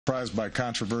Surprised by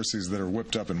controversies that are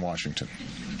whipped up in Washington,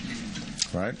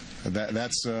 right?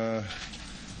 That's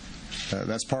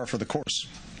par for the course.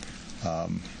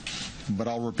 But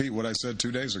I'll repeat what I said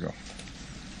 2 days ago.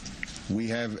 We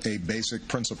have a basic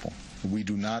principle. We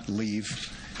do not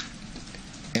leave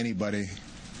anybody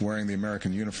wearing the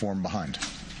American uniform behind.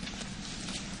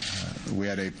 We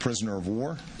had a prisoner of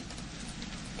war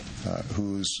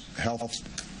whose health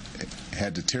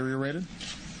had deteriorated,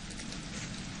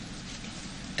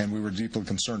 and we were deeply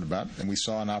concerned about it, and we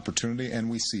saw an opportunity, and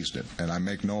we seized it, and I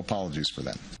make no apologies for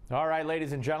that. All right,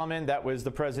 ladies and gentlemen, that was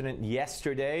the president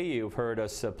yesterday. You've heard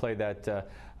us play that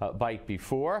bite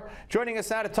before. Joining us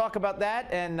now to talk about that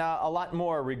and a lot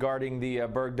more regarding the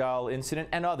Bergdahl incident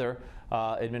and other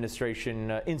administration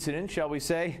incidents, shall we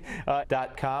say,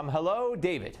 .com. Hello,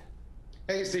 David.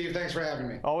 Hey, Steve. Thanks for having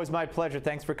me. Always my pleasure.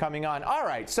 Thanks for coming on. All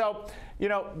right. So, you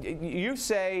know, you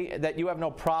say that you have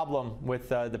no problem with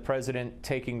the president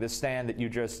taking the stand that you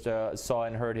just saw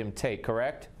and heard him take,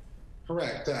 correct?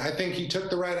 Correct. I think he took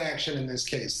the right action in this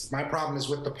case. My problem is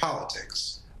with the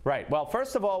politics. Right. Well,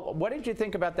 first of all, what did you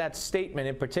think about that statement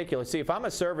in particular? See, if I'm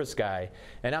a service guy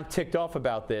and I'm ticked off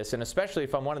about this, and especially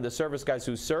if I'm one of the service guys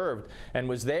who served and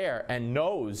was there and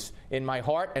knows in my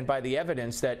heart and by the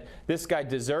evidence that this guy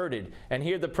deserted, and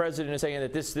here the president is saying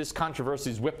that this controversy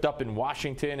is whipped up in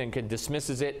Washington and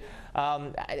dismisses it.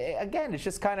 Again, it's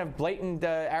just kind of blatant,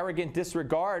 arrogant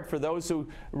disregard for those who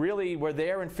really were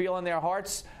there and feel in their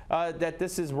hearts that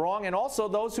this is wrong, and also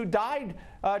those who died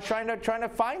trying to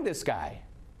find this guy.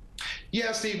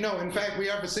 Yeah, Steve, no. In fact, we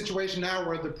have a situation now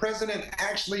where the president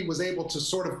actually was able to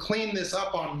sort of clean this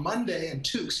up on Monday and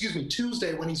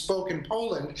Tuesday when he spoke in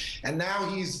Poland, and now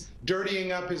he's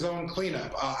dirtying up his own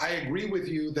cleanup. I agree with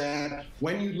you that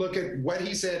when you look at what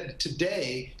he said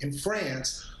today in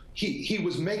France, he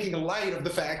was making light of the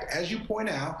fact, as you point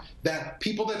out, that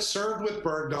people that served with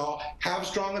Bergdahl have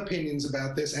strong opinions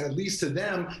about this, and at least to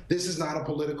them, this is not a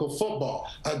political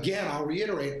football. Again, I'll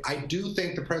reiterate, I do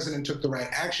think the president took the right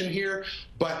action here,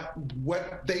 but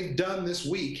what they've done this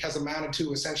week has amounted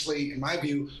to essentially, in my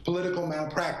view, political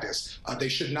malpractice. They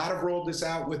should not have rolled this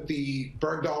out with the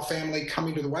Bergdahl family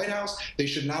coming to the White House. They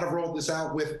should not have rolled this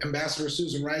out with Ambassador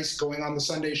Susan Rice going on the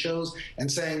Sunday shows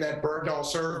and saying that Bergdahl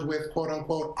served with, quote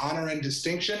unquote, honor and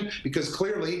distinction, because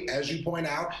clearly, as you point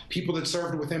out, people that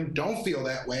served with him don't feel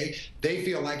that way. They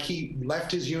feel like he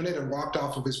left his unit and walked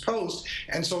off of his post.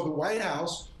 And so the White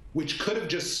House, which could have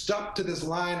just stuck to this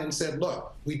line and said,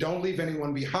 look, we don't leave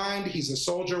anyone behind. He's a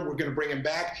soldier. We're going to bring him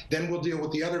back. Then we'll deal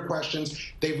with the other questions.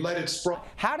 They've let it sprawl.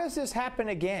 How does this happen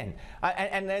again?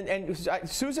 And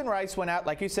Susan Rice went out,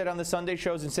 like you said, on the Sunday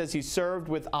shows and says he served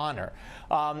with honor.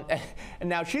 And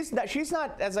now she's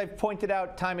not, as I've pointed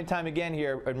out time and time again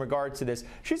here in regards to this,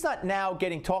 she's not now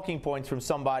getting talking points from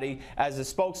somebody as a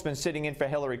spokesman sitting in for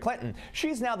Hillary Clinton.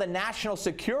 She's now the national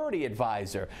security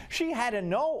advisor. She had to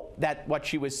know that what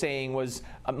she was saying was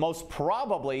most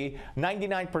probably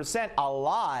 99% a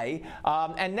lie.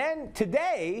 And then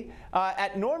today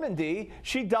at Normandy,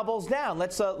 she doubles down.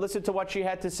 Let's listen to what she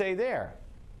had to say there.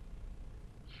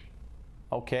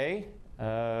 Okay.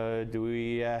 Do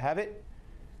we have it?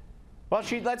 Well,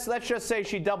 let's just say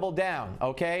she doubled down,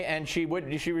 okay, and she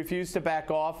refused to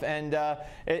back off. And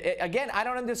again, I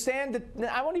don't understand.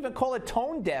 I won't even call it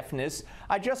tone deafness.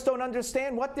 I just don't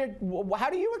understand what they're. How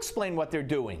do you explain what they're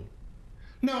doing?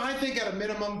 No, I think at a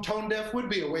minimum, tone deaf would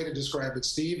be a way to describe it,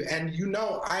 Steve. And you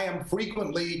know, I am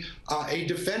frequently a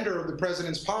defender of the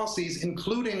president's policies,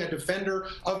 including a defender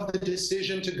of the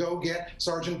decision to go get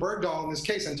Sergeant Bergdahl in this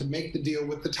case and to make the deal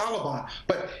with the Taliban.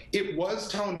 But it was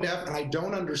tone deaf, and I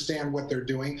don't understand what they're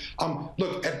doing.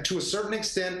 Look, to a certain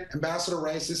extent, Ambassador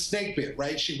Rice is snake bit,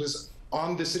 right? She was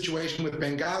on the situation with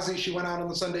Benghazi. She went out on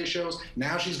the Sunday shows.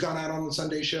 Now she's gone out on the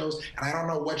Sunday shows, and I don't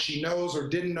know what she knows or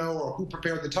didn't know or who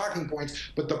prepared the talking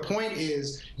points, but the point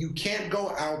is you can't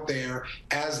go out there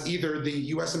as either the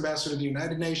U.S. Ambassador to the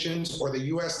United Nations or the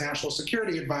U.S. National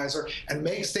Security Advisor and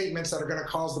make statements that are going to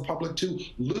cause the public to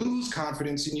lose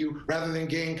confidence in you rather than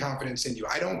gain confidence in you.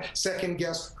 I don't second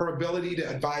guess her ability to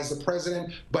advise the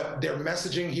president, but their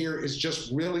messaging here is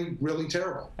just really, really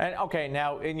terrible. And okay,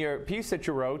 now in your piece that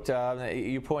you wrote,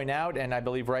 you point out, and I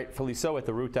believe rightfully so at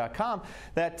theroot.com,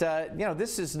 that you know,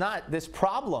 this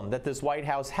problem that this White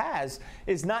House has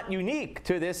is not unique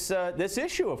to this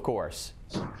issue, of course.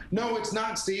 No, it's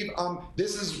not, Steve.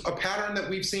 This is a pattern that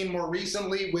we've seen more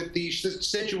recently with the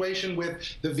situation with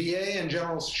the VA and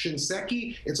General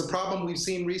Shinseki. It's a problem we've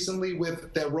seen recently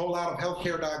with the rollout of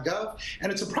healthcare.gov,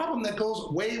 and it's a problem that goes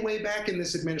way, way back in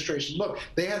this administration. Look,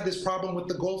 they had this problem with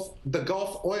the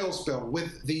Gulf oil spill,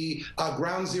 with the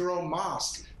Ground Zero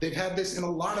mosque. They've had this in a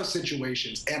lot of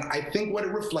situations. And I think what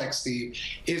it reflects, Steve,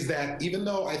 is that even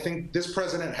though I think this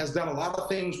president has done a lot of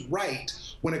things right,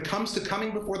 when it comes to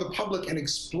coming before the public and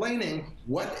explaining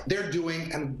what they're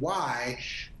doing and why,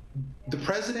 the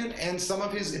president and some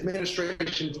of his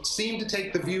administration seem to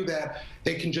take the view that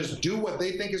they can just do what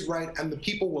they think is right and the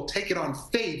people will take it on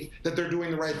faith that they're doing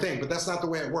the right thing. But that's not the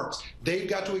way it works. They've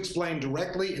got to explain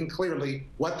directly and clearly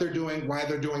what they're doing, why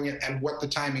they're doing it, and what the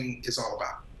timing is all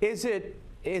about. Is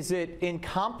it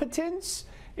incompetence?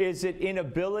 Is it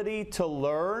inability to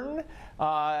learn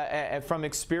from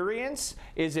experience?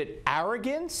 Is it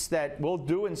arrogance that we'll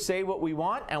do and say what we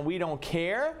want and we don't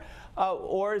care?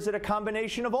 Or is it a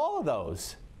combination of all of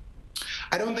those?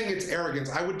 I don't think it's arrogance.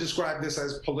 I would describe this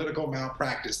as political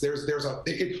malpractice.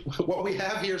 What we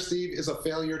have here, Steve, is a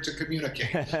failure to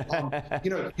communicate.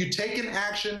 You take an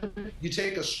action, you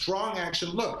take a strong action.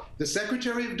 Look, the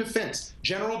Secretary of Defense,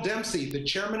 General Dempsey, the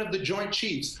chairman of the Joint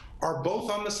Chiefs, are both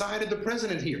on the side of the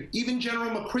president here. Even General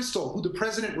McChrystal, who the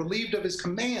president relieved of his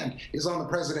command, is on the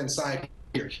president's side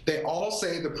here. They all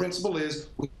say the principle is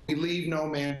we leave no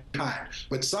man behind.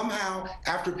 But somehow,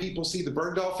 after people see the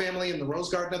Bergdahl family in the Rose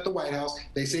Garden at the White House,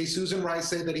 they say Susan Rice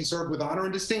said that he served with honor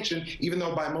and distinction, even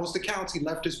though by most accounts he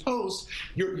left his post.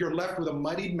 You're left with a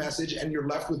muddied message, and you're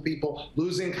left with people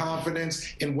losing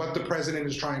confidence in what the president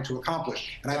is trying to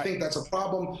accomplish. And I think that's a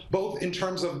problem both in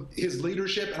terms of his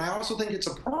leadership, and I also think it's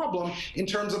a problem in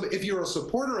terms of if you're a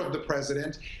supporter of the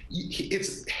president,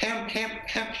 it's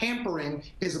hampering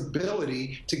his ability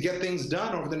to get things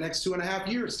done over the next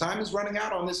 2.5 years. Time is running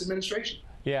out on this administration.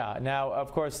 Yeah. Now,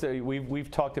 of course, we've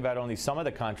talked about only some of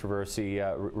the controversy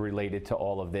related to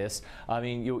all of this. I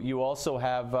mean, you also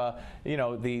have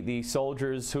the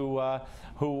soldiers who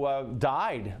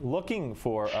died looking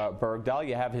for Bergdahl.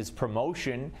 You have his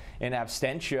promotion in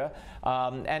absentia,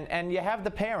 and you have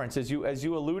the parents, as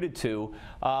you alluded to,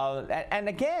 and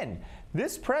again.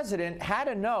 This president had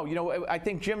to know, I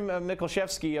think Jim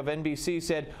Mikolashevsky of NBC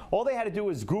said all they had to do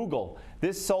was Google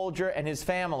this soldier and his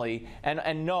family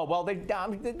and know, well, they've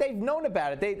known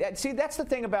about it. See, that's the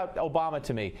thing about Obama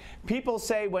to me. People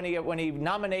say when he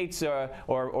nominates or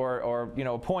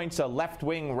appoints a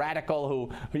left-wing radical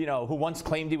who once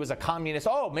claimed he was a communist,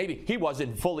 oh, maybe he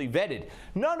wasn't fully vetted.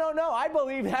 No. I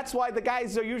believe that's why the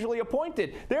guys are usually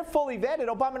appointed. They're fully vetted.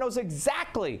 Obama knows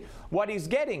exactly what he's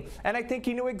getting. And I think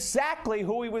he knew exactly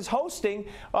who he was hosting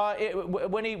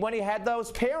when he had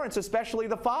those parents, especially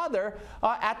the father,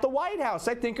 at the White House.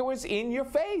 I think it was in your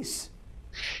face.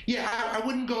 Yeah, I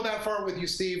wouldn't go that far with you,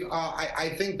 Steve.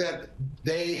 I think that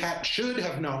they should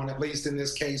have known, at least in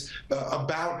this case,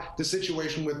 about the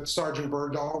situation with Sergeant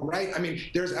Bergdahl, right? I mean,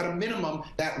 there's at a minimum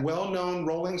that well-known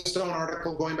Rolling Stone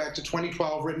article going back to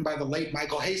 2012 written by the late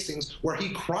Michael Hastings, where he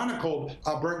chronicled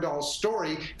Bergdahl's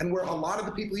story and where a lot of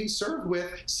the people he served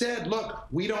with said, look,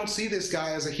 we don't see this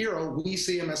guy as a hero. We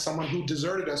see him as someone who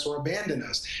deserted us or abandoned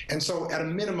us. And so at a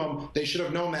minimum, they should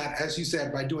have known that, as you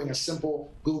said, by doing a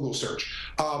simple Google search.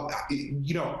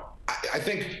 I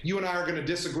think you and I are going to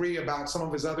disagree about some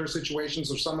of his other situations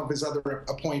or some of his other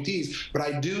appointees, but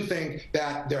I do think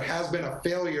that there has been a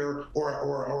failure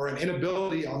or an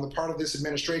inability on the part of this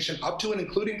administration, up to and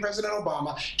including President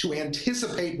Obama, to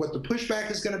anticipate what the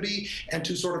pushback is going to be and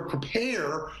to sort of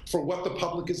prepare for what the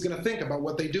public is going to think about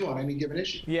what they do on any given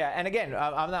issue. Yeah, and again,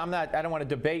 I don't want to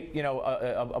debate,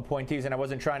 appointees, and I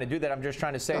wasn't trying to do that. I'm just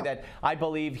trying to say that I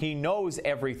believe he knows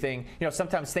everything.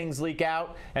 Sometimes things leak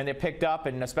out and they're picked up,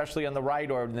 and especially on the right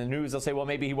or in the news, they'll say, well,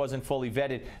 maybe he wasn't fully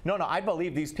vetted. No, I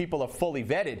believe these people are fully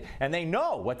vetted, and they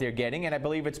know what they're getting, and I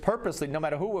believe it's purposely, no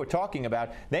matter who we're talking about,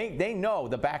 they know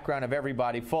the background of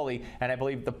everybody fully, and I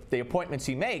believe the appointments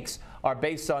he makes are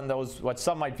based on those, what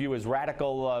some might view as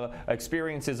radical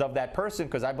experiences of that person,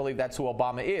 because I believe that's who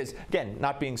Obama is. Again,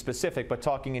 not being specific, but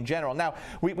talking in general. Now,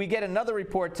 we get another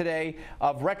report today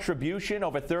of retribution.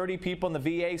 Over 30 people in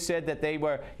the VA said that they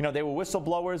were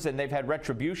whistleblowers, and they've had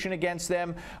retribution against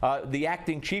them. The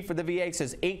acting chief of the VA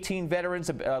says 18 veterans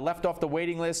left off the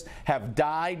waiting list have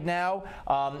died now,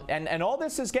 and all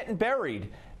this is getting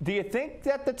buried. Do you think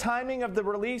that the timing of the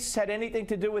release had anything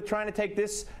to do with trying to take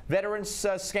this veterans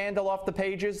scandal off the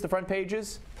pages, the front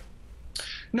pages?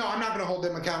 No, I'm not going to hold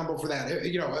them accountable for that.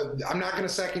 I'm not going to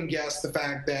second guess the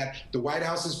fact that the White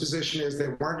House's position is they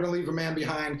weren't going to leave a man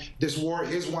behind. This war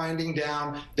is winding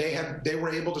down. They were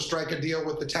able to strike a deal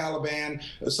with the Taliban.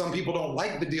 Some people don't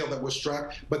like the deal that was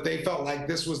struck, but they felt like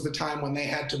this was the time when they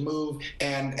had to move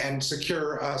and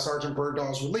secure Sergeant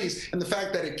Bergdahl's release. And the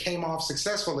fact that it came off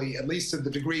successfully, at least to the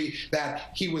degree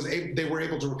that they were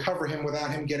able to recover him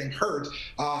without him getting hurt,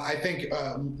 I think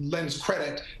lends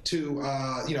credit to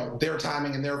their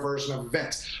timing and in their version of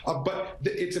events. But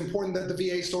it's important that the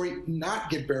VA story not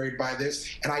get buried by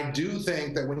this. And I do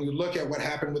think that when you look at what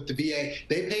happened with the VA,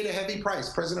 they paid a heavy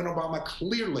price. President Obama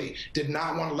clearly did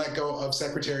not want to let go of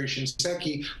Secretary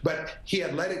Shinseki, but he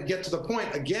had let it get to the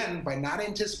point, again, by not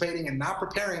anticipating and not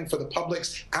preparing for the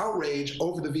public's outrage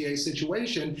over the VA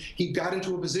situation, he got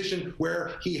into a position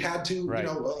where he had to,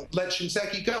 let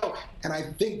Shinseki go. And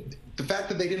I think the fact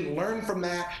that they didn't learn from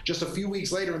that just a few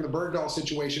weeks later in the Bergdahl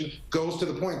situation goes to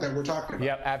the point that we're talking about.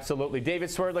 Yep, absolutely. David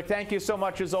Swerdlick, thank you so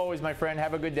much as always, my friend.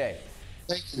 Have a good day.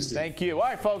 Thank you, Steve. Thank you. All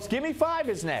right, folks, Give Me Five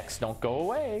is next. Don't go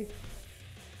away.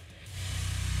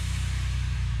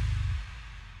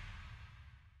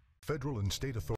 Federal and state authorities